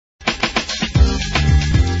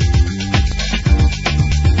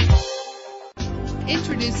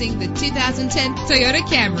Introducing the 2010 Toyota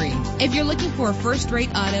Camry. If you're looking for a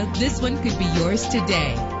first-rate auto, this one could be yours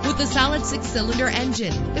today. With a solid 6-cylinder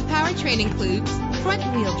engine, the powertrain includes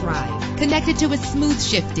front-wheel drive, connected to a smooth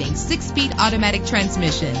shifting 6-speed automatic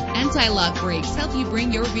transmission. Anti-lock brakes help you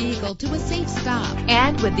bring your vehicle to a safe stop.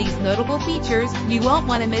 And with these notable features, you won't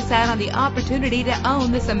want to miss out on the opportunity to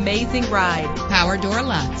own this amazing ride. Power door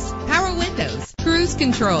locks, power windows, cruise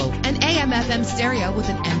control, an AM/FM stereo with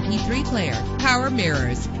an MP3 player, power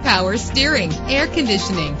mirrors, power steering, air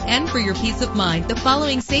conditioning. And for your peace of mind, the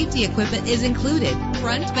following safety equipment is included: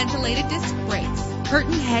 front ventilated disc brakes,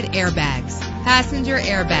 curtain head airbags, passenger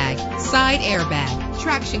airbag, side airbag,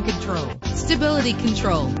 traction control, stability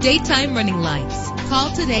control, daytime running lights. Call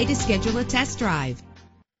today to schedule a test drive.